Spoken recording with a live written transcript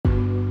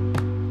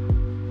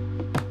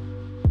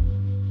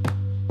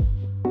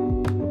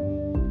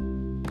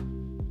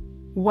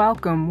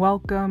Welcome,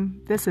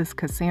 welcome. This is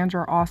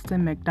Cassandra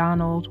Austin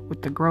McDonald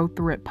with the Grow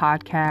Through It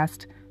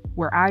podcast,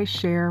 where I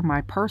share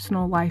my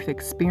personal life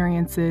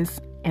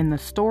experiences and the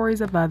stories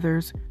of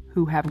others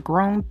who have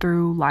grown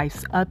through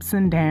life's ups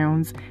and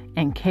downs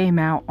and came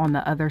out on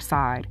the other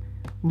side.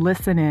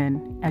 Listen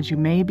in as you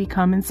may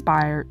become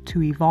inspired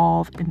to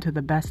evolve into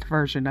the best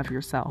version of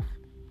yourself.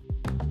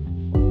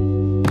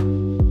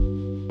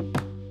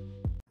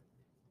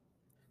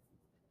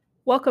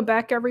 Welcome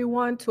back,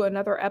 everyone, to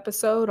another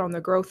episode on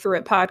the Grow Through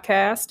It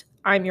podcast.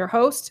 I'm your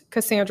host,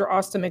 Cassandra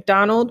Austin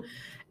McDonald,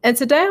 and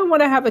today I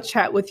want to have a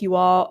chat with you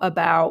all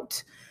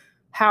about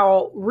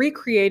how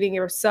recreating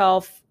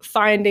yourself,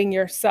 finding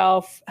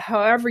yourself,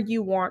 however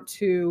you want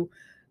to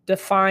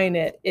define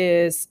it,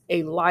 is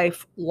a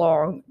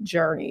lifelong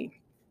journey.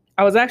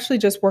 I was actually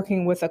just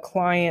working with a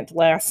client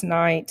last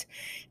night,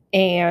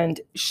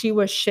 and she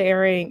was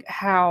sharing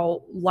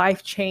how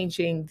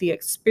life-changing the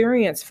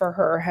experience for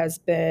her has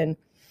been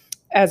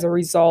as a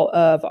result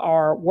of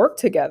our work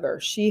together.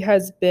 She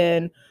has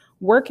been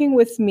working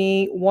with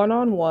me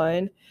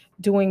one-on-one,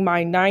 doing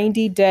my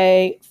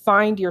 90-day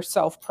Find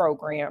Yourself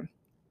program.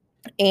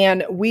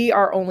 And we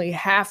are only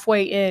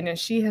halfway in, and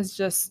she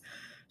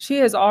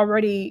has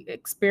already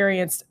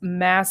experienced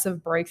massive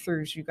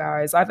breakthroughs, you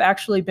guys. I've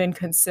actually been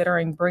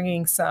considering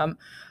bringing some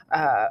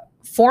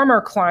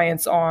former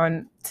clients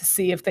on to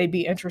see if they'd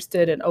be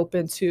interested and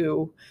open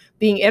to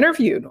being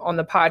interviewed on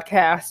the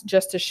podcast,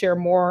 just to share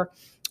more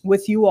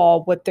with you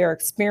all what their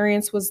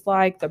experience was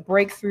like, the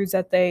breakthroughs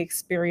that they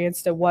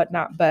experienced and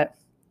whatnot. But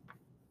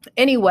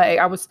anyway,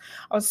 I was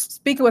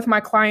speaking with my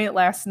client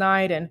last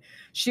night, and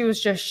she was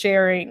just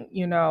sharing,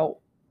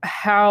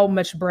 how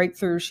much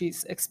breakthrough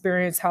she's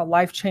experienced, how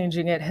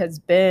life-changing it has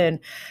been,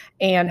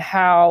 and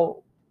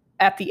how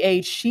at the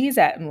age she's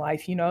at in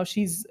life,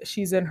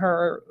 she's in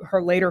her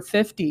later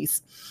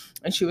 50s.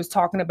 And she was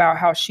talking about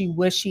how she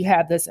wished she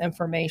had this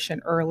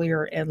information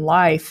earlier in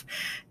life.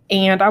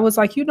 And I was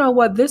like, you know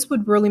what, this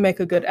would really make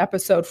a good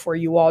episode for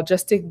you all,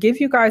 just to give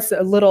you guys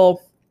a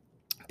little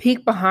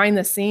peek behind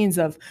the scenes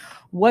of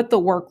what the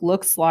work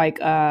looks like,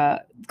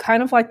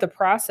 kind of like the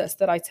process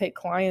that I take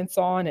clients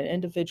on and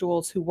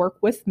individuals who work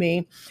with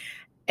me.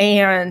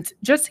 And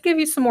just to give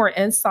you some more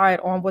insight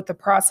on what the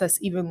process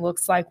even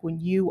looks like when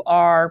you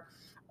are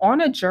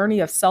on a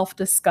journey of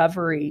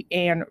self-discovery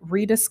and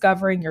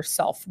rediscovering your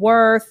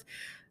self-worth,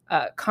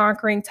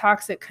 conquering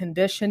toxic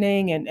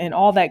conditioning and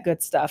all that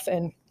good stuff.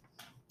 And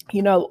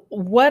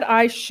what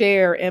I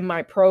share in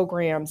my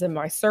programs and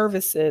my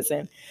services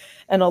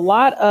and a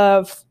lot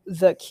of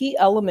the key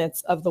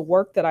elements of the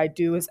work that I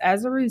do is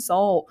as a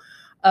result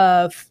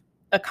of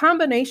a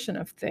combination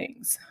of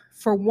things.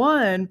 For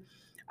one,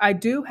 I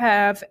do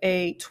have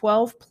a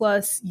 12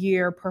 plus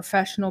year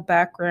professional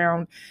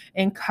background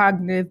in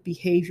cognitive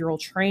behavioral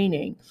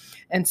training.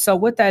 And so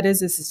what that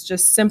is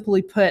just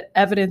simply put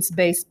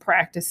evidence-based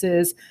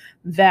practices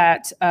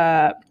that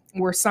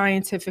were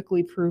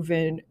scientifically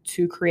proven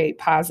to create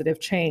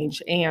positive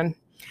change. And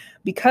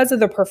because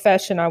of the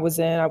profession I was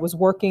in, I was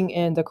working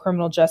in the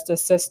criminal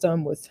justice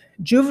system with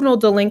juvenile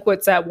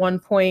delinquents at one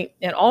point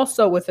and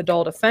also with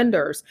adult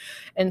offenders.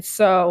 And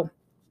so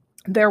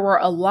there were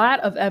a lot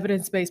of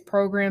evidence-based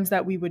programs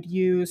that we would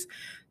use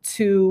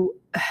to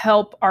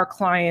help our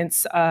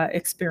clients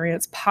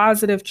experience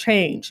positive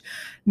change.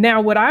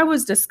 Now, what I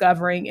was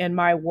discovering in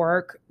my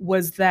work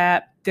was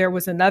that there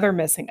was another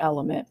missing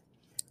element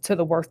to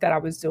the work that I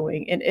was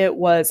doing, and it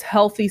was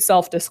healthy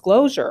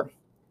self-disclosure.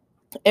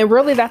 And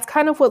really, that's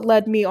kind of what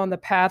led me on the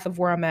path of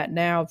where I'm at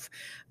now, of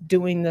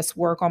doing this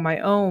work on my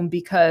own,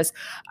 because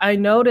I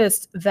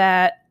noticed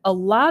that a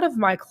lot of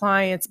my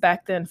clients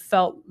back then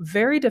felt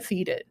very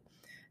defeated.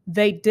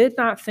 They did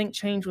not think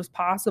change was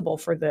possible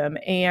for them.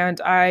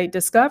 And I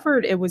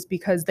discovered it was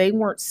because they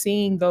weren't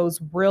seeing those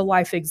real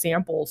life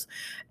examples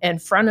in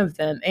front of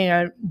them.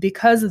 And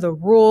because of the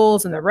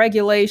rules and the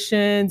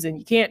regulations, and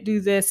you can't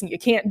do this and you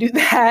can't do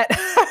that,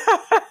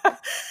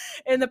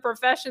 in the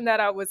profession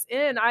that I was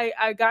in,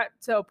 I got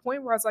to a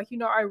point where I was like,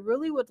 I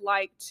really would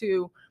like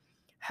to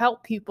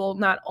help people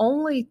not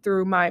only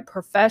through my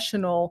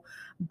professional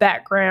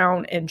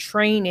background and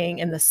training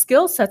and the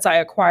skill sets I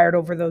acquired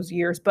over those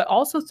years, but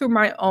also through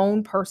my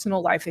own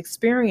personal life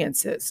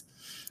experiences.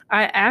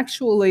 I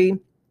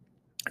actually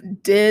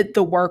did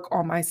the work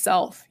on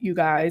myself, you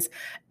guys.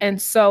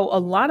 And so a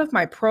lot of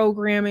my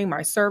programming,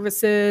 my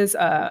services,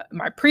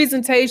 my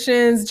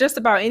presentations, just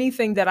about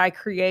anything that I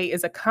create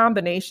is a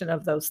combination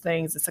of those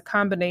things. It's a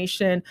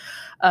combination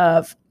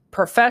of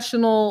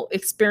professional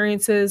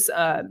experiences,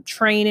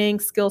 training,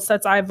 skill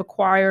sets I've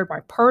acquired,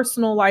 my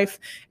personal life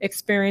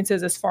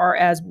experiences as far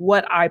as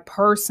what I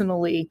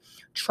personally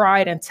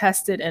tried and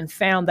tested and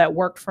found that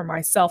worked for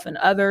myself and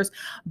others,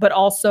 but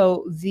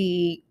also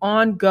the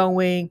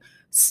ongoing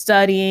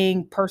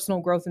studying,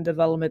 personal growth and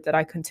development that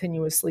I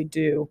continuously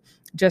do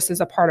just as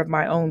a part of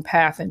my own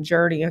path and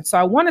journey. And so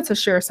I wanted to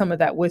share some of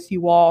that with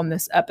you all in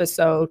this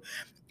episode,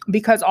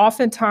 because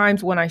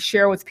oftentimes when I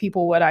share with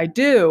people what I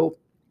do,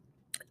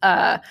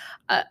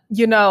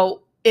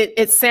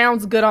 it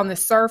sounds good on the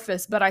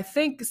surface, but I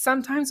think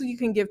sometimes you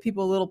can give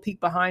people a little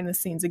peek behind the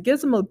scenes. It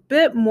gives them a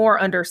bit more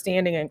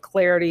understanding and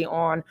clarity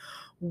on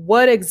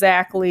what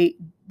exactly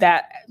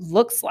that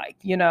looks like,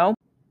 you know?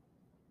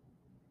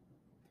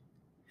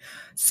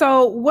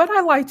 So, what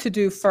I like to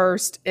do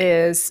first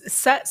is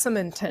set some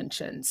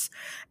intentions.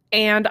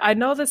 And I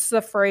know this is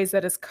a phrase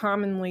that is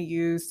commonly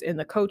used in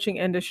the coaching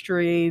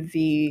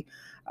industry,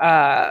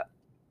 uh,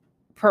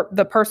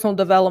 the personal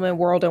development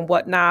world, and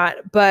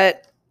whatnot.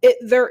 But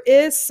there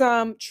is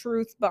some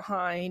truth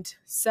behind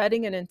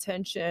setting an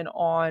intention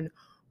on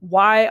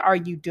why are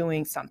you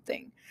doing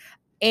something.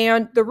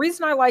 And the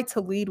reason I like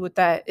to lead with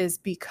that is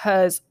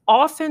because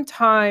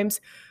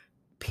oftentimes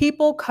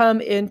people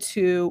come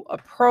into a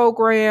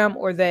program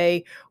or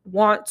they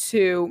want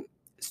to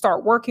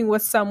start working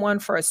with someone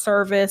for a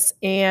service,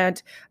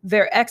 and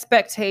their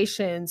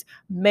expectations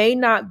may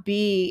not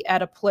be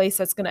at a place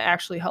that's going to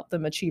actually help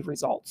them achieve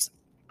results.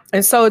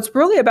 And so it's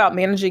really about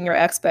managing your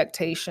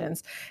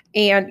expectations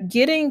and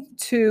getting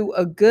to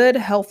a good,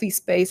 healthy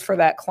space for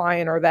that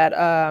client or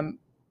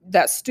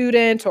that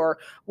student or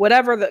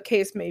whatever the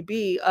case may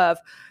be, of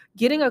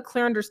getting a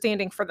clear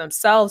understanding for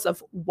themselves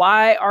of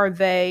why are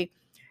they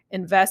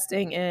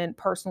investing in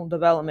personal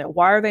development?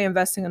 Why are they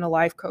investing in a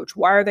life coach?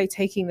 Why are they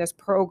taking this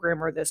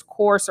program or this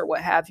course or what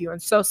have you? And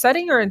so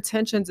setting your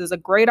intentions is a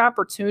great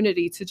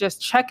opportunity to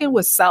just check in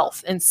with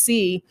self and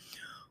see,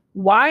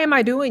 why am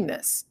I doing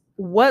this?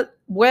 What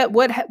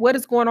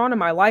is going on in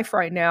my life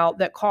right now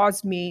that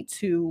caused me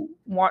to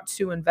want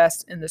to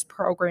invest in this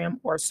program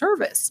or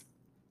service?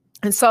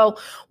 And so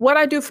what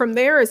I do from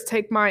there is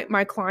take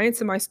my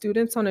clients and my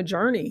students on a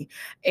journey,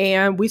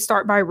 and we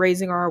start by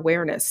raising our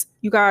awareness.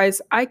 You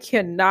guys, I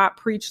cannot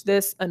preach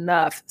this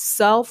enough.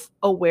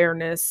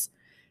 Self-awareness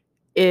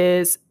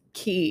is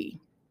key.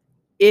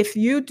 If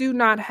you do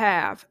not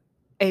have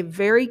a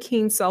very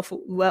keen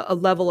a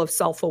level of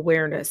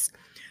self-awareness,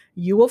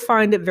 you will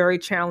find it very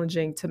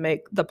challenging to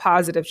make the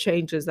positive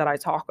changes that I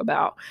talk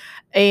about.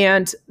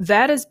 And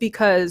that is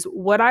because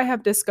what I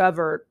have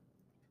discovered,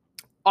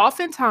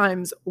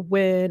 oftentimes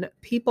when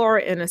people are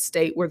in a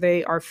state where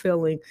they are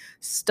feeling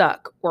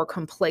stuck or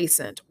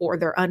complacent or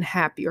they're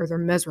unhappy or they're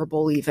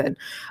miserable, even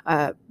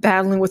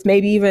battling with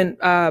maybe even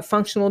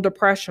functional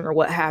depression or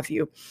what have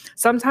you,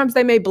 sometimes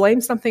they may blame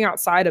something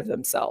outside of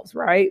themselves,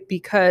 right?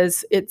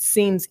 Because it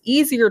seems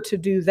easier to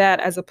do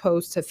that as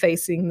opposed to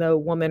facing the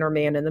woman or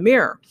man in the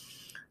mirror.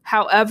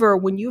 However,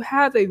 when you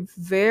have a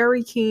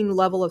very keen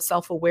level of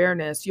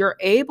self-awareness, you're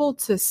able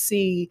to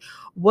see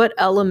what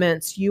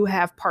elements you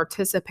have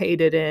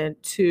participated in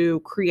to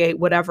create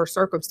whatever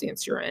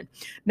circumstance you're in.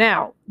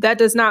 Now, that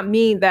does not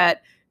mean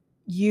that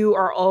you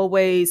are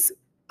always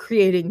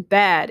creating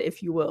bad,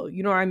 if you will.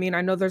 You know what I mean?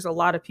 I know there's a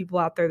lot of people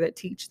out there that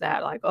teach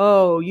that, like,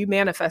 oh, you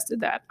manifested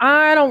that.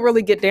 I don't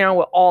really get down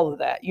with all of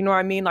that. You know what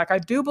I mean? Like, I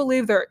do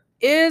believe there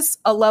is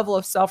a level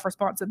of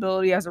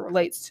self-responsibility as it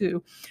relates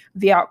to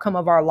the outcome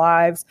of our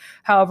lives.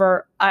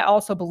 However, I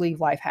also believe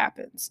life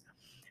happens.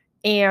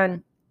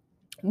 And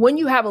when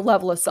you have a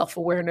level of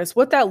self-awareness,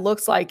 what that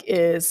looks like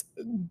is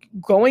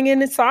going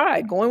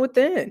inside, going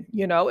within,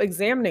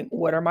 examining,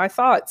 what are my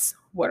thoughts?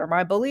 What are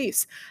my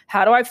beliefs?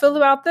 How do I feel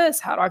about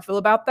this? How do I feel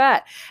about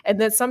that? And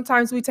then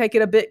sometimes we take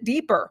it a bit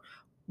deeper.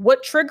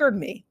 What triggered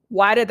me?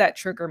 Why did that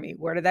trigger me?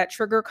 Where did that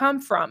trigger come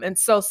from? And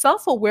so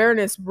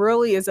self-awareness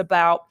really is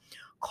about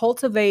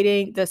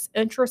cultivating this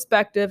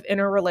introspective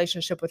inner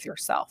relationship with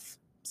yourself.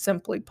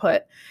 Simply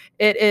put,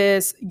 it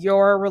is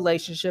your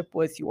relationship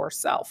with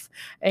yourself.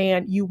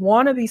 And you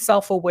want to be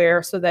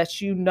self-aware so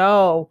that you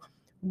know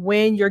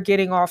when you're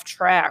getting off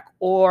track,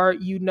 or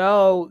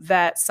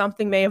that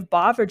something may have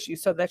bothered you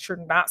so that you're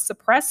not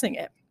suppressing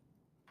it.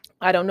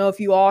 I don't know if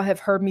you all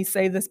have heard me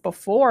say this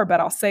before, but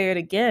I'll say it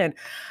again.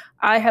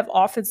 I have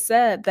often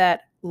said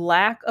that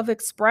lack of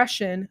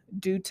expression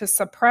due to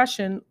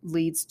suppression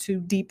leads to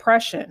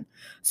depression.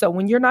 So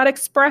when you're not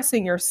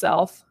expressing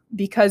yourself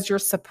because you're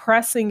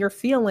suppressing your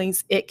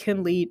feelings, it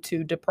can lead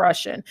to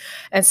depression.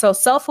 And so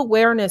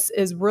self-awareness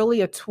is really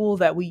a tool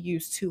that we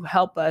use to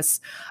help us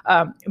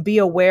be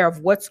aware of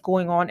what's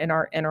going on in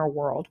our inner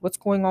world, what's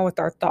going on with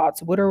our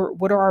thoughts, what are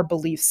our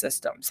belief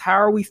systems, how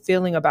are we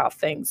feeling about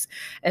things,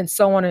 and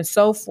so on and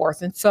so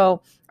forth. And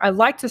so I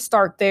like to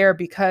start there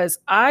because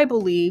I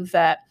believe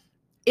that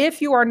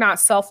if you are not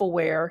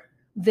self-aware,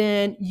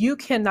 then you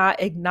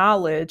cannot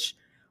acknowledge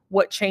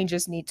what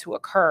changes need to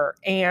occur.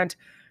 And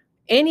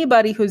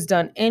anybody who's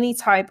done any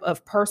type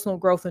of personal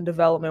growth and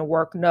development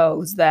work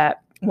knows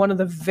that one of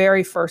the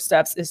very first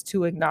steps is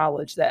to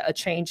acknowledge that a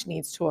change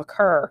needs to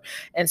occur.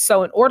 And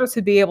so in order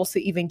to be able to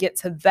even get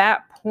to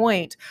that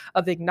point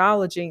of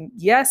acknowledging,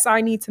 yes, I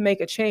need to make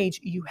a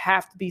change, you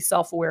have to be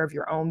self-aware of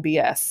your own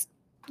BS.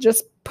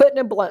 Just putting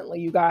it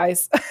bluntly, you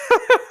guys.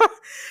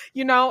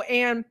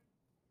 And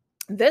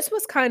this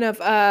was kind of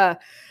an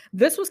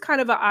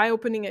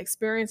eye-opening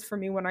experience for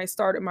me when I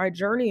started my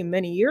journey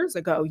many years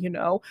ago.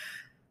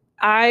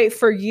 I,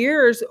 for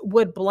years,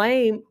 would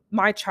blame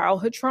my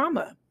childhood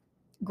trauma.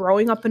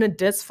 Growing up in a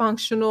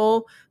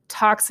dysfunctional,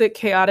 toxic,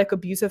 chaotic,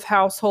 abusive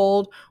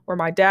household where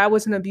my dad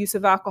was an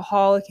abusive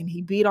alcoholic and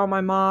he beat on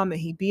my mom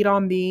and he beat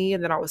on me.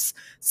 And then I was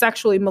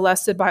sexually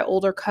molested by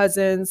older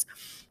cousins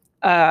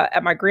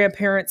at my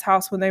grandparents'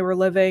 house when they were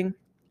living.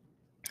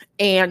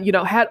 And,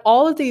 had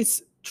all of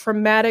these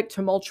traumatic,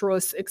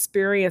 tumultuous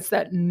experience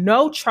that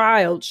no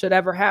child should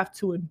ever have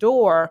to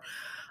endure.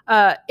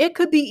 It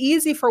could be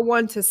easy for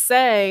one to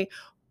say,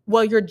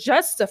 well, you're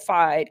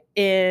justified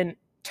in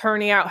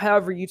turning out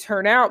however you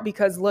turn out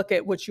because look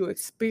at what you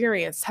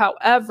experienced.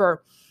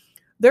 However,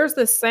 there's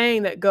this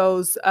saying that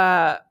goes,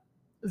 the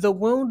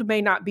wound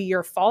may not be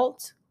your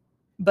fault,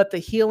 but the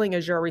healing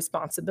is your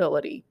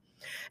responsibility.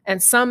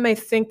 And some may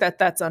think that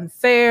that's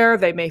unfair.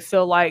 They may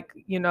feel like,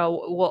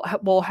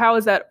 well, how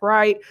is that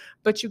right?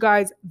 But you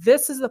guys,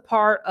 this is the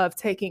part of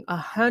taking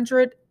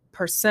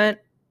 100%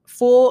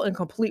 full and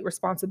complete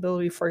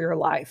responsibility for your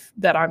life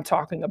that I'm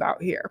talking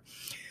about here.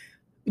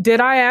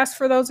 Did I ask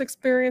for those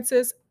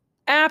experiences?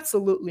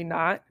 Absolutely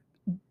not.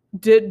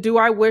 Do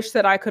I wish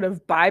that I could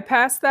have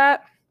bypassed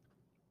that?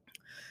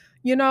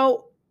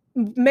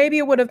 Maybe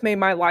it would have made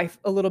my life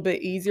a little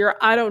bit easier.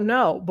 I don't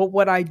know. But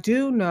what I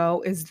do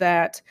know is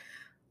that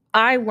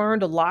I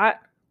learned a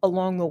lot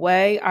along the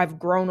way. I've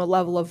grown a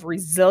level of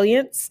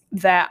resilience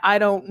that I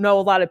don't know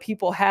a lot of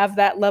people have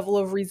that level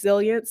of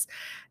resilience.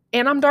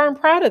 And I'm darn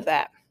proud of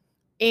that.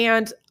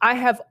 And I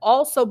have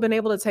also been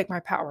able to take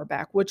my power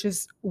back, which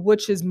is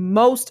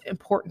most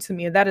important to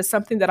me. And that is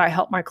something that I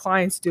help my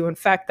clients do. In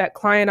fact, that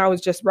client I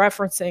was just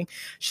referencing,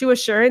 she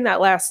was sharing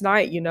that last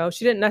night.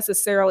 She didn't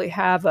necessarily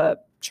have a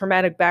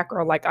traumatic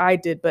background like I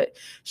did, but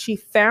she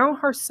found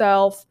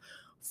herself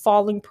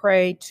falling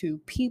prey to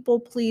people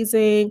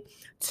pleasing,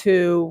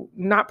 to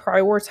not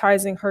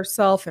prioritizing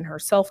herself and her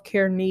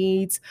self-care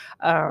needs,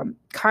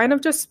 kind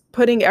of just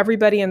putting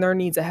everybody and their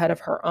needs ahead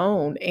of her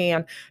own.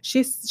 And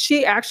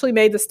she actually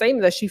made the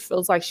statement that she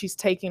feels like she's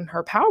taking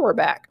her power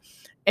back.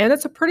 And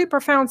it's a pretty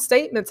profound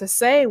statement to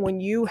say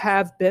when you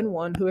have been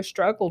one who has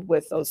struggled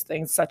with those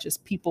things, such as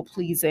people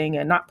pleasing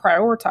and not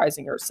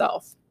prioritizing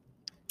yourself.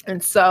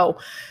 And so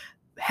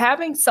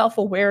having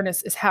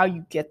self-awareness is how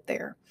you get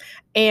there.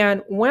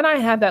 And when I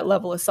had that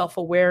level of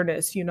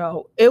self-awareness,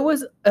 it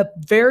was a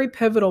very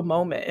pivotal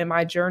moment in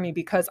my journey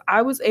because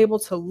I was able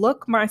to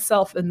look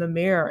myself in the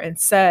mirror and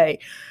say,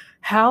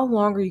 how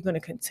long are you going to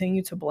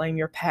continue to blame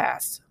your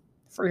past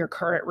for your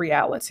current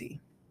reality?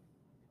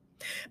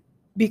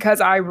 Because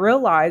I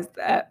realized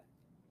that,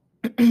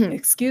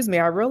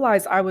 I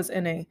realized I was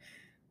in a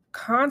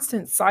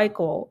constant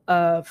cycle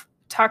of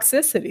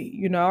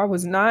toxicity. I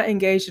was not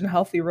engaged in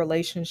healthy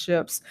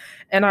relationships,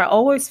 and I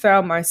always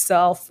found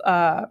myself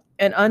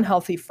in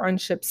unhealthy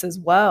friendships as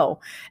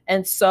well.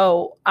 And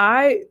so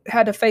I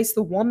had to face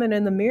the woman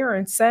in the mirror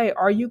and say,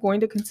 are you going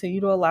to continue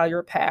to allow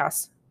your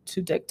past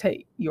to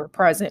dictate your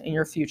present and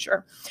your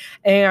future?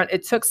 And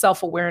it took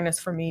self-awareness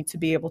for me to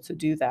be able to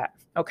do that.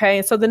 Okay.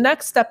 And so the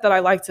next step that I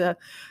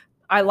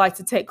like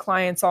to take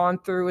clients on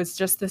through is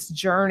just this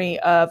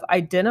journey of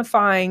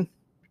identifying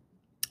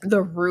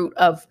the root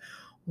of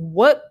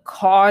what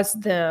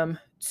caused them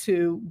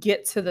to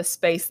get to the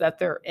space that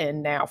they're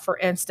in now. For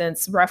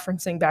instance,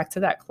 referencing back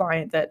to that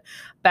client that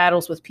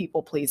battles with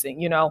people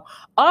pleasing,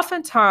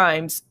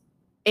 oftentimes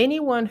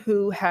anyone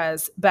who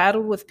has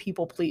battled with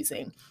people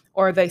pleasing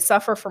or they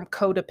suffer from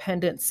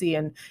codependency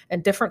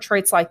and different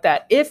traits like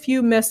that. If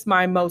you missed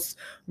my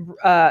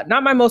not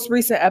my most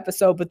recent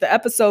episode, but the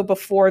episode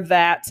before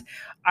that,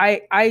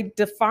 I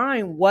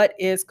define what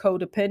is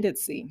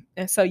codependency.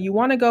 And so you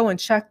want to go and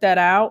check that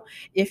out.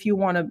 If you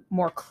want a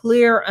more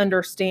clear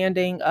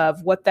understanding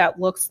of what that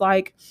looks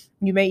like,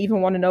 you may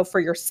even want to know for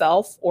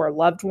yourself or a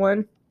loved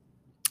one.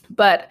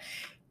 But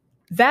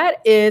that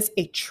is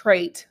a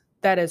trait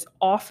that is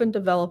often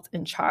developed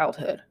in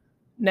childhood.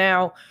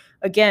 Now,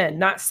 again,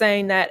 not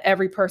saying that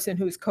every person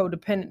who's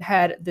codependent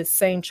had the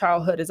same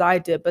childhood as I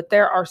did, but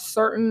there are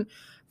certain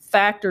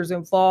factors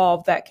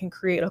involved that can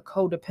create a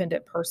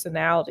codependent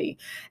personality.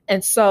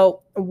 And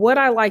so what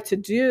I like to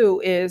do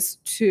is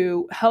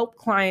to help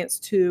clients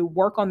to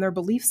work on their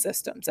belief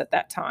systems at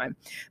that time,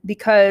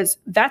 because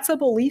that's a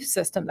belief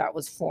system that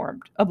was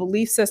formed, a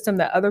belief system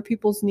that other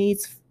people's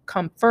needs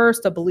come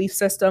first, a belief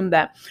system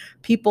that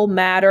people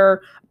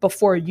matter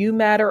before you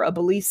matter, a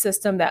belief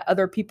system that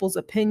other people's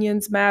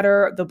opinions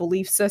matter, the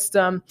belief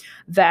system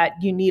that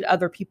you need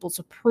other people's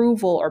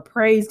approval or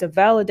praise to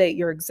validate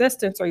your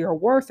existence or your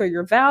worth or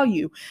your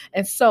value.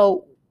 And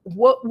so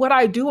what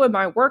I do in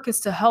my work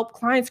is to help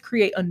clients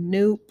create a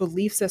new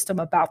belief system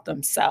about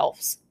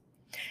themselves.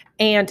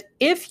 And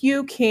if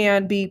you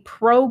can be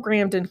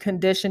programmed and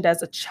conditioned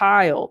as a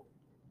child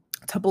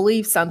to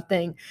believe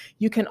something,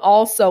 you can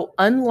also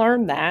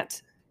unlearn that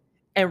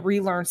and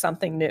relearn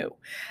something new.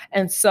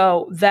 And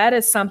so that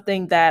is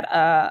something that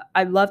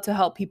I love to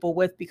help people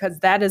with, because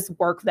that is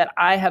work that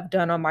I have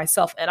done on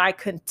myself and I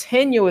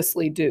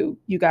continuously do,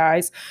 you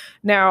guys.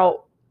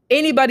 Now,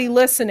 anybody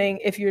listening,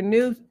 if you're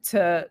new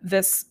to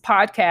this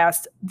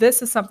podcast,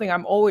 this is something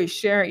I'm always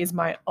sharing is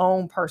my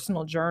own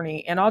personal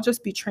journey. And I'll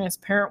just be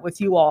transparent with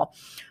you all.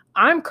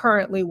 I'm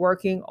currently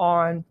working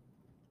on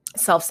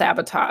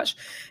self-sabotage.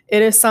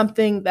 It is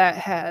something that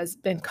has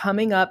been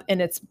coming up,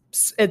 and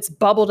it's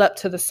bubbled up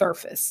to the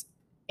surface.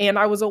 And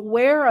I was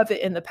aware of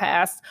it in the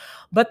past,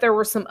 but there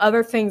were some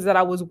other things that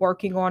I was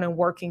working on and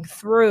working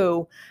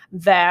through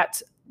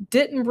that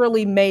didn't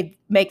really make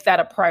that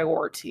a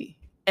priority.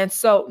 And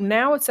so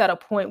now it's at a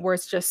point where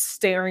it's just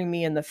staring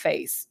me in the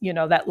face,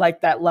 that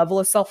like that level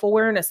of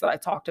self-awareness that I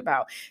talked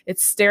about.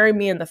 It's staring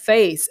me in the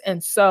face.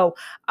 And so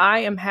I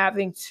am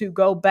having to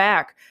go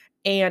back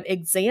and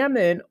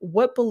examine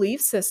what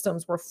belief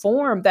systems were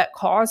formed that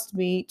caused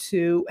me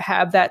to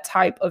have that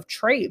type of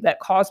trait, that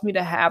caused me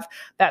to have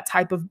that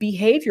type of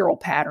behavioral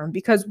pattern,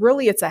 because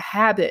really it's a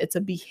habit, it's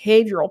a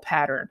behavioral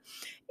pattern,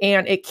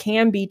 and it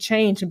can be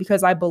changed. And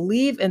because I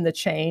believe in the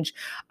change,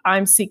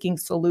 I'm seeking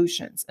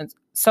solutions. And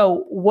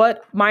so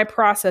what my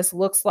process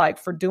looks like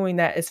for doing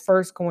that is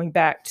first going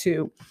back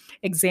to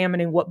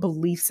examining what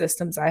belief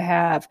systems I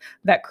have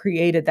that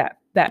created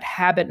that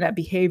habit and that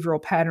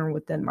behavioral pattern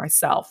within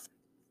myself.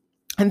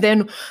 And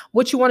then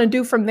what you want to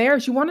do from there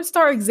is you want to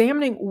start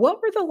examining what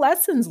were the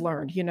lessons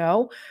learned.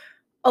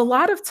 A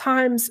lot of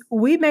times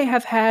we may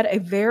have had a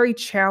very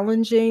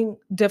challenging,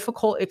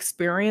 difficult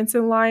experience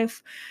in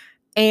life.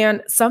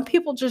 And some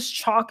people just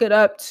chalk it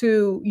up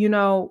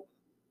to,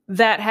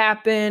 that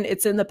happened,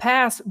 it's in the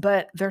past,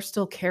 but they're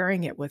still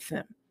carrying it with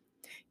them.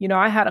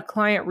 I had a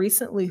client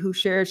recently who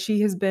shared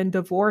she has been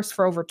divorced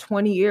for over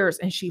 20 years,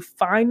 and she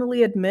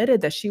finally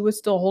admitted that she was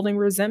still holding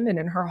resentment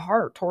in her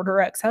heart toward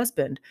her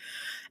ex-husband.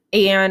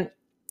 And,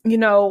 you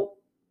know,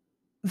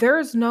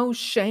 there's no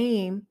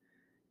shame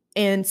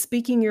in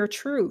speaking your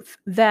truth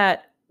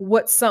that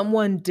what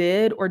someone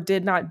did or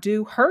did not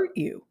do hurt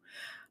you.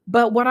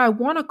 But what I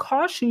want to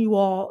caution you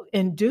all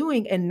in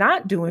doing and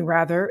not doing,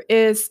 rather,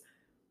 is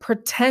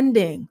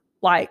pretending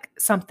like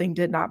something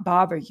did not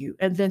bother you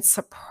and then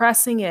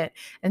suppressing it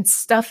and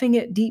stuffing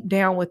it deep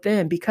down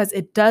within, because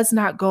it does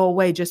not go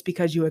away just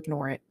because you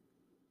ignore it.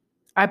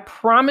 I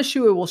promise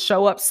you it will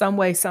show up some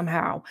way,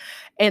 somehow,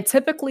 and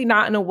typically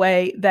not in a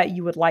way that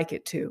you would like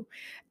it to.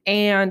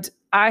 And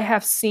I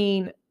have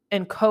seen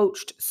and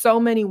coached so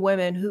many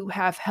women who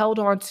have held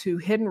on to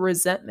hidden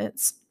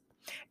resentments,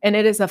 and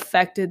it has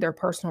affected their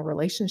personal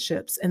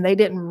relationships. And they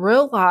didn't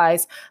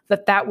realize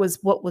that that was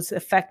what was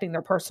affecting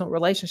their personal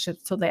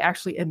relationships till they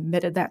actually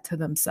admitted that to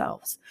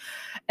themselves.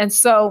 And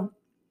so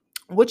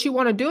what you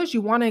want to do is you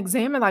want to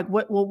examine, like,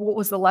 what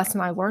was the lesson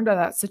I learned of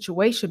that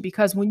situation?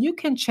 Because when you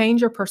can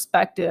change your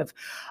perspective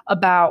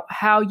about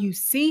how you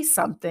see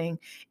something,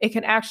 it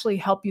can actually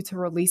help you to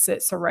release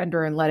it,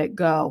 surrender, and let it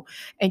go.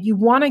 And you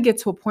want to get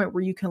to a point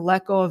where you can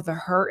let go of the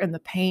hurt and the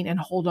pain and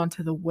hold on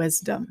to the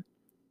wisdom,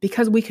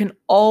 because we can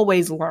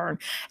always learn.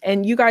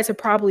 And you guys have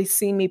probably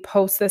seen me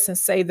post this and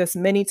say this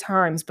many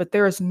times, but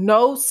there is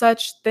no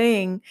such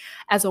thing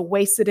as a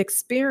wasted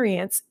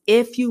experience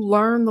if you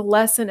learn the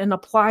lesson and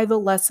apply the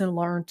lesson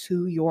learned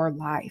to your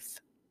life.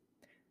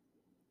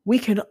 We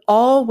can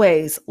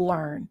always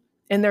learn,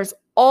 and there's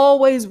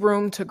always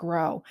room to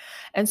grow.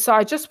 And so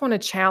I just want to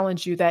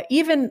challenge you that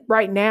even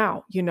right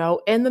now,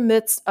 in the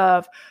midst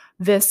of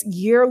this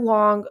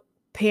year-long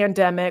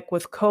pandemic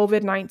with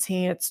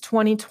COVID-19, it's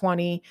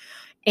 2020,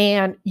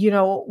 and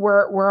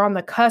we're on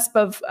the cusp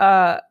of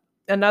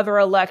another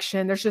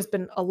election. There's just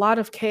been a lot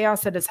of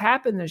chaos that has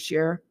happened this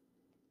year.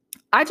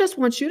 I just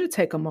want you to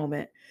take a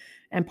moment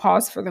and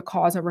pause for the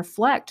cause and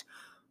reflect.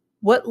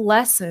 What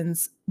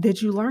lessons did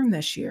you learn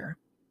this year?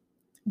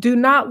 Do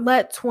not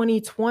let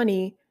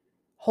 2020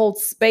 hold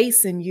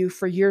space in you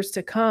for years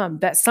to come.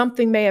 That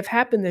something may have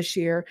happened this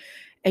year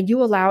and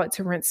you allow it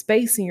to rent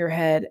space in your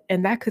head,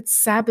 and that could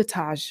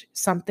sabotage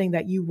something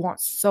that you want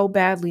so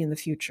badly in the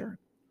future.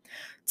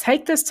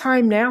 Take this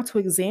time now to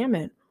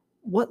examine,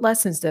 what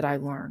lessons did I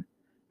learn?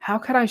 How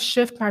could I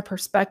shift my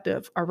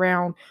perspective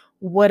around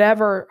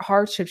whatever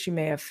hardships you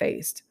may have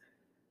faced,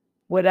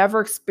 whatever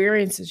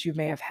experiences you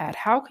may have had?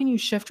 How can you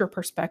shift your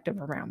perspective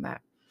around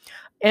that?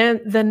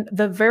 And then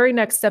the very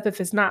next step, if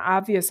it's not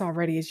obvious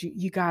already, is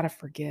you got to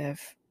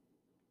forgive.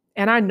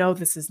 And I know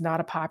this is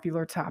not a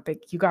popular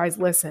topic. You guys,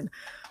 listen,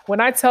 when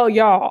I tell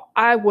y'all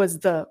I was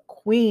the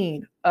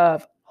queen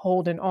of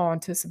holding on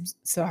to some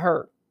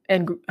hurt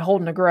and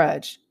holding a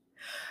grudge.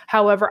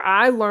 However,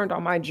 I learned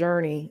on my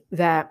journey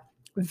that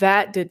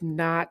did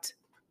not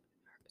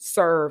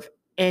serve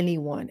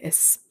anyone,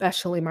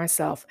 especially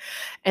myself.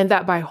 And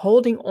that by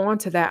holding on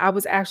to that, I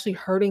was actually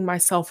hurting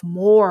myself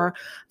more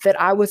than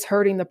I was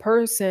hurting the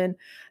person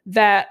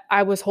that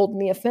I was holding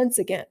the offense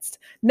against.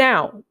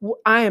 Now,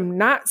 I am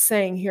not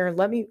saying here,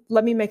 let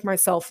me make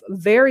myself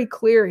very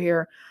clear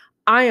here.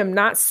 I am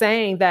not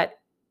saying that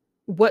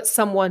what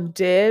someone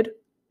did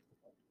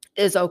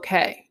is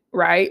okay,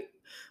 right?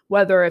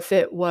 Whether if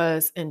it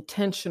was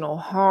intentional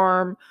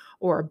harm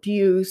or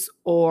abuse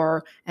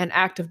or an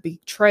act of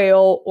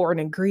betrayal or an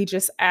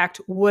egregious act,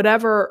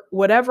 whatever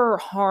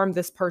harm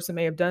this person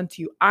may have done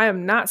to you, I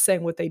am not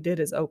saying what they did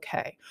is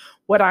okay.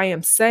 What I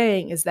am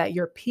saying is that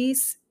your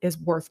peace is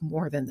worth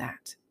more than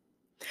that.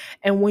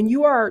 And when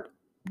you are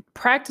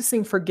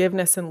practicing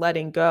forgiveness and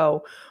letting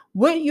go,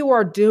 what you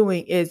are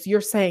doing is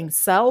you're saying,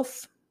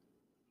 self,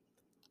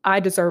 I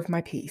deserve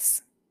my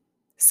peace.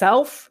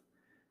 Self,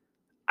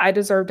 I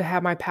deserve to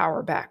have my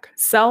power back.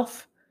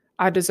 Self,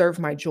 I deserve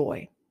my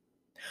joy.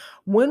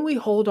 When we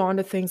hold on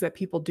to things that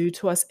people do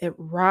to us, it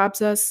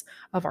robs us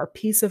of our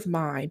peace of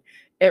mind.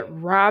 It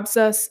robs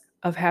us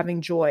of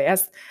having joy.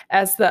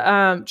 As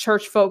the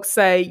church folks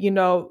say,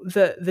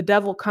 the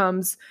devil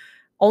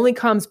only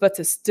comes but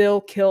to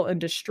steal, kill,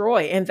 and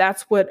destroy. And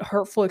that's what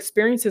hurtful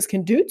experiences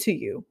can do to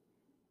you.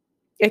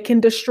 It can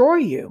destroy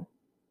you,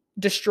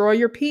 destroy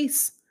your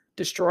peace,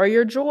 destroy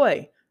your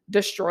joy,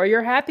 destroy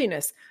your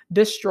happiness,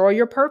 destroy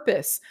your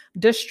purpose,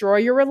 destroy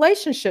your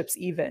relationships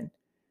even,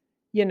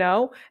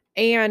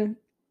 and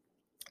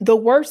the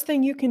worst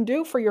thing you can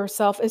do for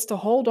yourself is to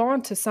hold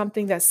on to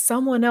something that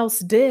someone else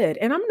did.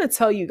 And I'm going to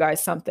tell you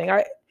guys something.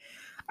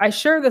 I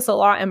share this a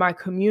lot in my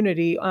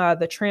community,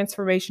 the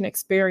Transformation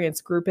Experience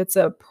group. It's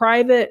a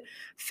private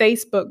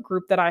Facebook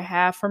group that I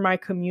have for my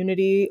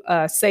community,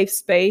 a safe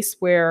space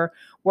where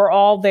we're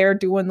all there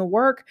doing the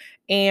work,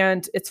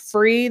 and it's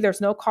free.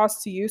 There's no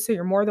cost to you, so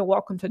you're more than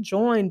welcome to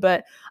join.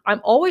 But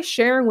I'm always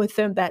sharing with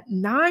them that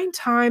 9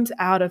 times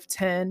out of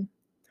 10,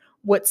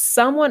 what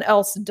someone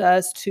else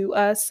does to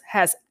us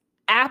has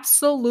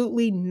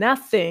absolutely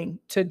nothing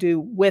to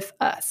do with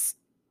us.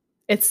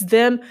 It's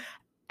them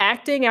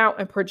acting out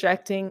and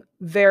projecting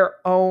their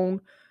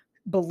own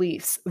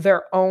beliefs,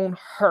 their own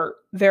hurt,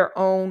 their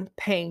own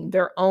pain,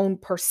 their own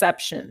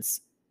perceptions.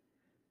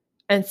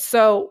 And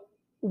so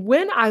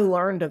when I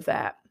learned of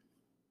that,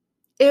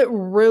 it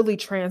really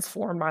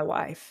transformed my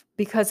life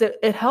because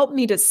it helped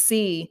me to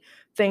see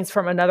things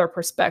from another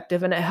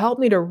perspective. And it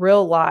helped me to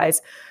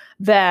realize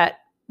that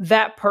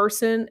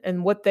person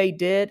and what they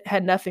did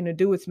had nothing to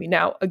do with me.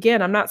 Now,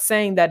 again, I'm not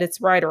saying that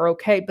it's right or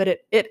okay, but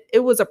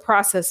it was a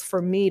process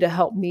for me to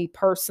help me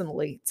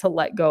personally to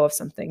let go of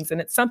some things. And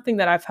it's something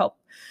that I've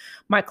helped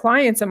my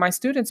clients and my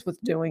students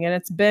with doing, and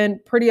it's been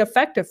pretty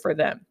effective for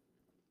them.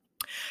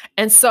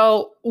 And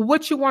so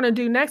what you want to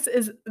do next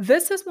is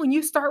this is when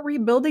you start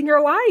rebuilding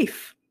your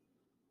life.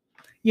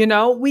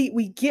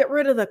 We get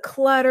rid of the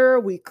clutter,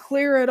 we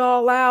clear it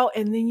all out,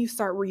 and then you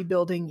start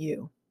rebuilding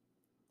you.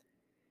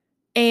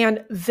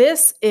 And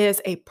this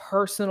is a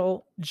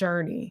personal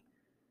journey.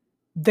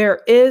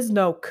 There is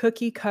no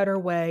cookie cutter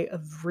way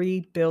of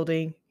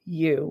rebuilding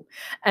you.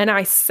 And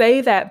I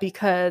say that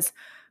because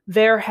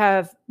there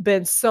have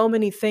been so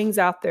many things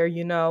out there,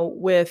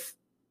 with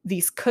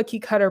these cookie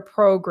cutter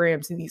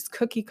programs and these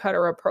cookie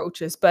cutter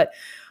approaches. But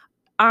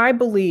I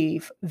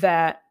believe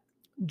that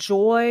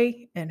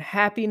joy and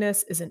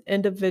happiness is an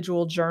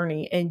individual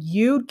journey, and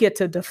you get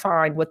to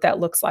define what that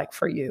looks like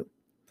for you.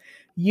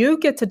 You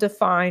get to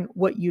define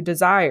what you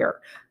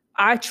desire.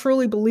 I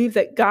truly believe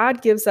that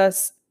God gives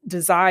us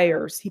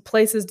desires. He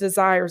places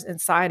desires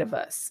inside of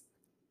us,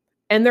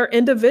 and they're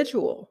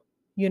individual.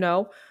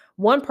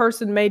 One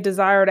person may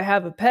desire to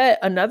have a pet.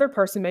 Another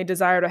person may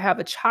desire to have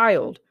a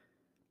child.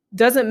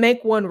 Doesn't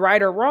make one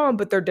right or wrong,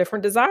 but they're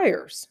different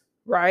desires,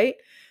 right?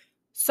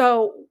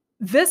 So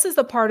this is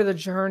the part of the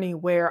journey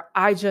where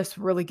I just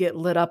really get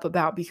lit up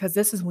about, because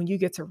this is when you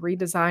get to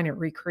redesign and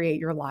recreate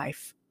your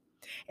life.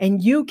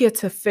 And you get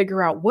to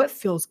figure out what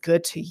feels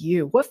good to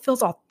you, what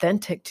feels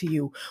authentic to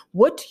you.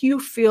 What do you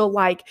feel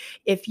like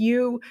if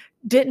you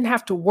didn't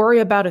have to worry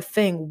about a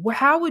thing?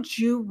 How would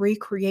you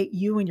recreate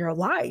you in your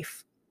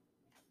life?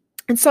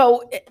 And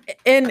so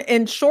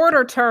in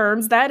shorter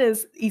terms, that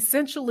is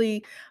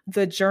essentially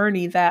the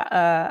journey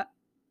that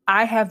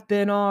I have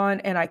been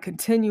on, and I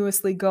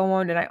continuously go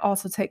on, and I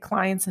also take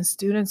clients and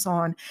students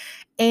on.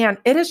 And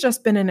it has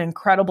just been an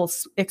incredible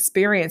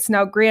experience.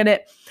 Now,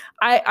 granted,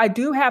 I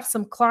do have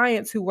some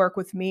clients who work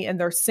with me, and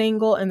they're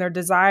single and they're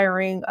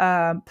desiring,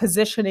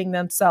 positioning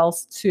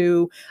themselves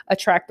to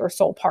attract their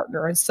soul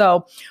partner. And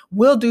so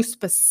we'll do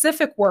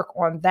specific work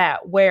on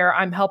that, where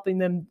I'm helping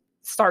them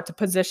start to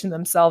position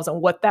themselves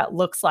and what that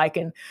looks like,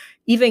 and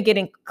even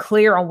getting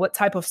clear on what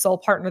type of soul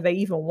partner they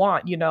even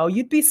want.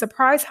 You'd be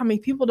surprised how many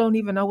people don't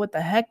even know what the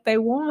heck they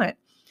want.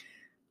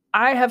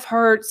 I have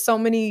heard so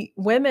many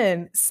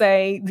women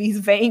say these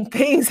vain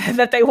things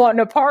that they want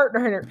in a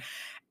partner.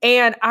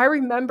 And I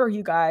remember,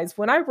 you guys,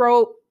 when I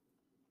wrote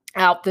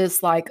out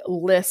this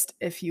list,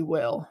 if you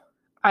will,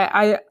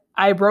 I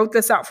wrote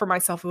this out for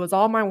myself. It was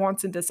all my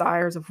wants and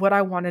desires of what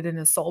I wanted in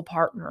a soul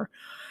partner.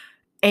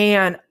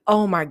 And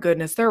oh my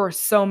goodness, there were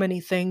so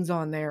many things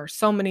on there.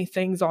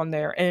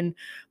 And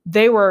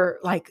they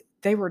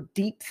were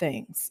deep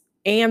things,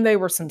 and they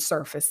were some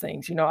surface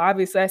things.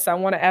 Obviously I said I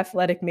want an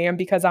athletic man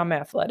because I'm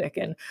athletic,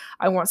 and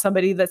I want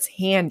somebody that's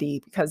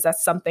handy because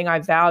that's something I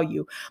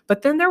value.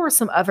 But then there were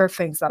some other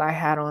things that I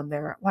had on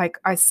there. Like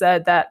I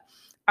said, that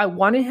I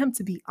wanted him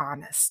to be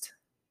honest.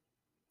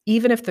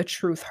 Even if the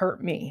truth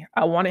hurt me,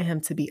 I wanted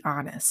him to be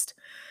honest.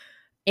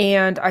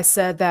 And I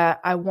said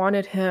that I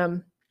wanted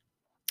him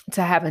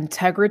to have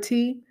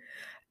integrity,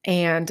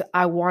 and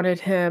I wanted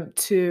him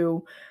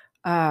to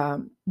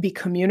be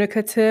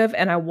communicative,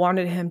 and I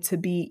wanted him to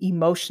be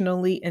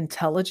emotionally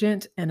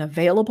intelligent and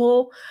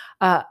available.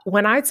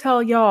 When I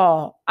tell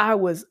y'all, I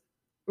was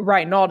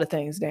writing all the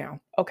things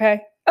down,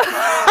 okay?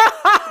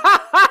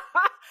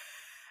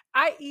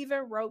 I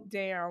even wrote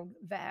down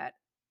that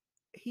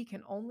he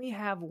can only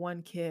have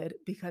one kid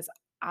because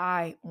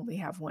I only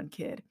have one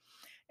kid.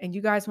 And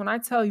you guys, when I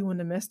tell you when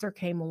the mister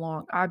came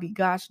along, I'd be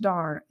gosh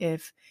darn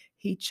if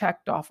he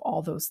checked off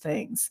all those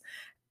things.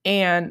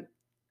 And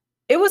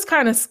it was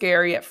kind of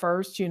scary at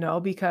first,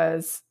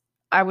 because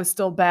I was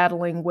still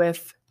battling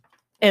with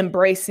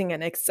embracing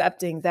and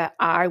accepting that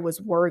I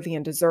was worthy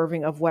and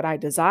deserving of what I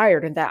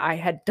desired and that I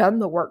had done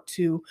the work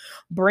to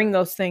bring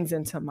those things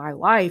into my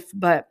life.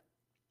 But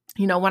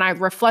when I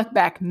reflect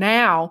back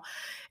now,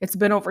 it's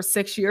been over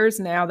 6 years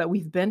now that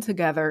we've been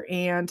together.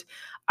 And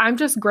I'm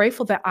just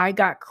grateful that I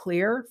got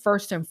clear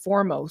first and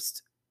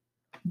foremost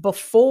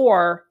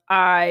before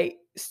I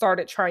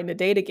started trying to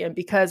date again.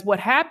 Because what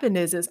happened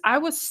is I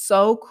was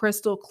so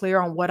crystal clear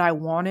on what I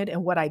wanted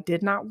and what I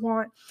did not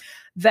want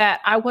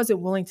that I wasn't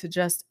willing to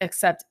just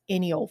accept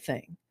any old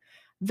thing.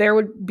 There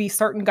would be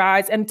certain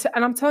guys, and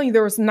I'm telling you,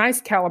 there was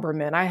nice caliber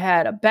men. I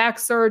had a back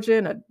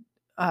surgeon,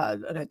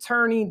 an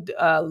attorney,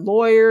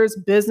 lawyers,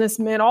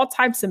 businessmen, all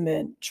types of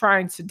men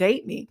trying to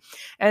date me.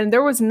 And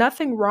there was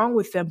nothing wrong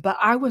with them, but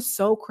I was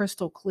so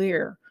crystal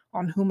clear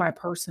on who my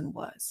person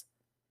was.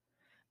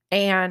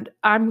 And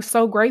I'm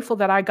so grateful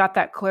that I got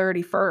that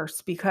clarity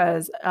first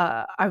because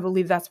I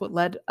believe that's what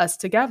led us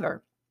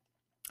together.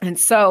 And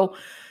so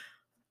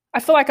I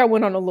feel like I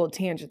went on a little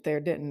tangent there,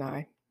 didn't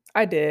I?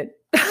 I did.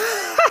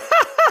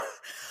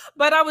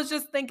 But I was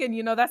just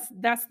thinking,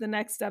 that's the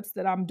next steps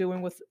that I'm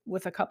doing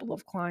with a couple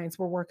of clients.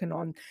 We're working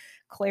on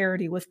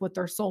clarity with what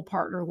their soul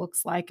partner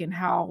looks like and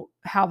how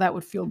that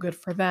would feel good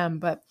for them.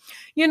 But,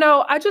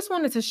 I just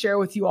wanted to share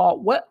with you all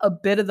what a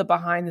bit of the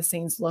behind the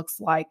scenes looks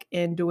like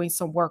in doing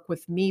some work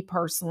with me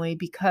personally,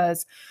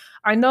 because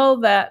I know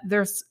that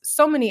there's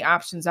so many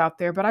options out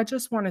there, but I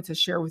just wanted to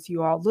share with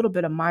you all a little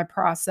bit of my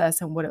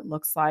process and what it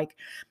looks like,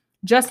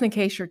 just in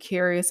case you're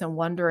curious and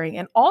wondering,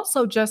 and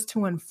also just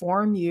to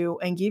inform you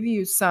and give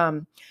you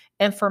some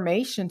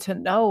information to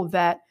know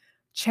that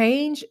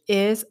change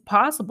is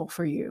possible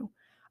for you.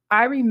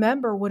 I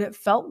remember what it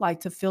felt like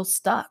to feel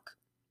stuck.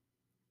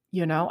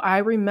 I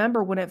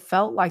remember what it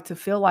felt like to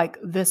feel like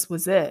this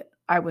was it.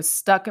 I was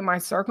stuck in my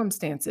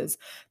circumstances,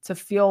 to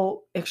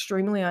feel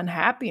extremely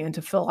unhappy and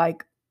to feel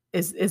like,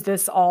 is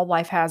this all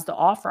life has to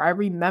offer? I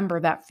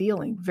remember that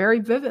feeling very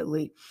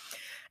vividly.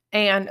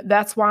 And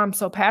that's why I'm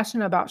so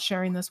passionate about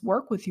sharing this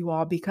work with you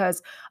all,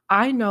 because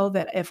I know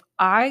that if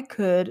I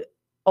could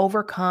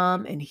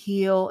overcome and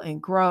heal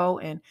and grow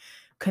and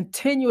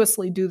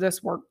continuously do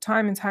this work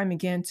time and time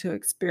again to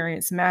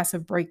experience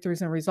massive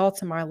breakthroughs and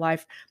results in my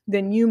life,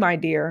 then you, my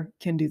dear,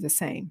 can do the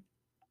same.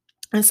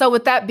 And so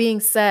with that being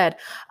said,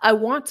 I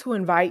want to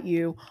invite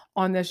you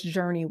on this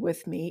journey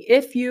with me.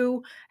 If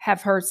you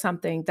have heard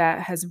something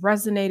that has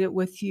resonated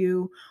with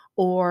you,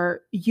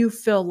 or you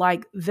feel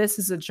like this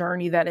is a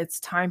journey that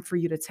it's time for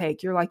you to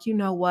take, you're like, you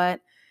know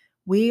what?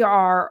 We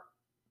are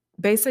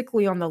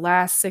basically on the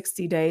last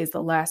 60 days,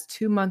 the last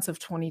 2 months of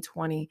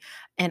 2020,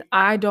 and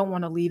I don't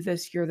want to leave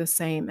this year the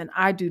same. And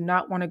I do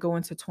not want to go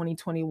into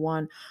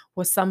 2021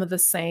 with some of the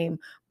same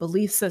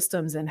belief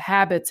systems and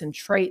habits and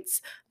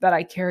traits that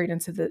I carried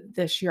into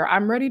this year.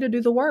 I'm ready to do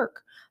the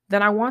work.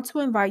 Then I want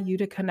to invite you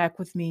to connect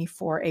with me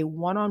for a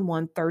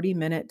one-on-one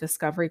 30-minute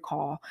discovery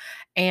call.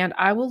 And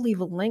I will leave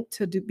a link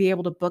to be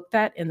able to book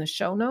that in the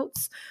show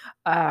notes.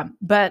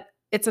 But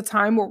it's a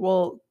time where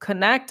we'll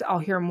connect. I'll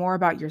hear more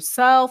about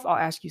yourself. I'll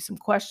ask you some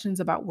questions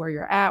about where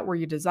you're at, where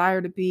you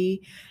desire to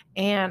be,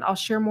 and I'll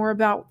share more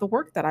about the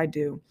work that I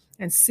do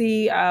and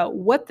see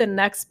what the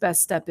next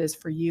best step is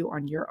for you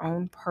on your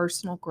own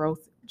personal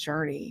growth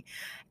journey.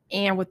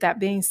 And with that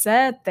being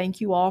said,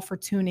 thank you all for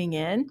tuning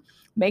in.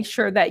 Make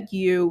sure that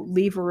you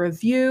leave a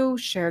review,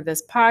 share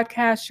this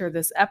podcast, share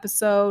this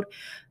episode,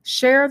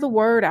 share the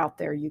word out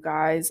there, you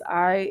guys.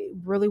 I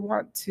really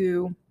want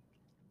to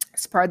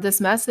spread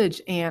this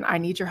message and I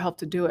need your help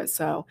to do it.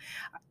 So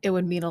it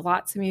would mean a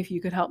lot to me if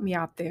you could help me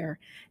out there.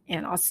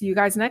 And I'll see you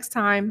guys next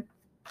time.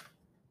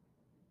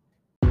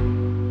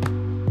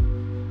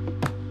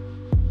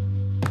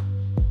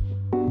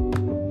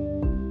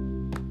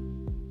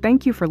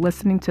 Thank you for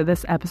listening to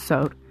this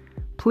episode.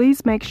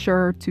 Please make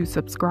sure to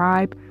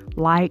subscribe,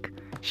 like,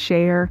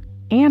 share,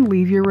 and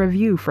leave your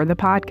review for the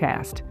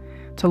podcast.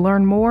 To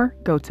learn more,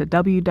 go to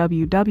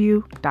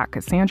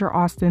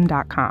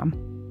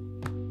www.cassandraaustin.com.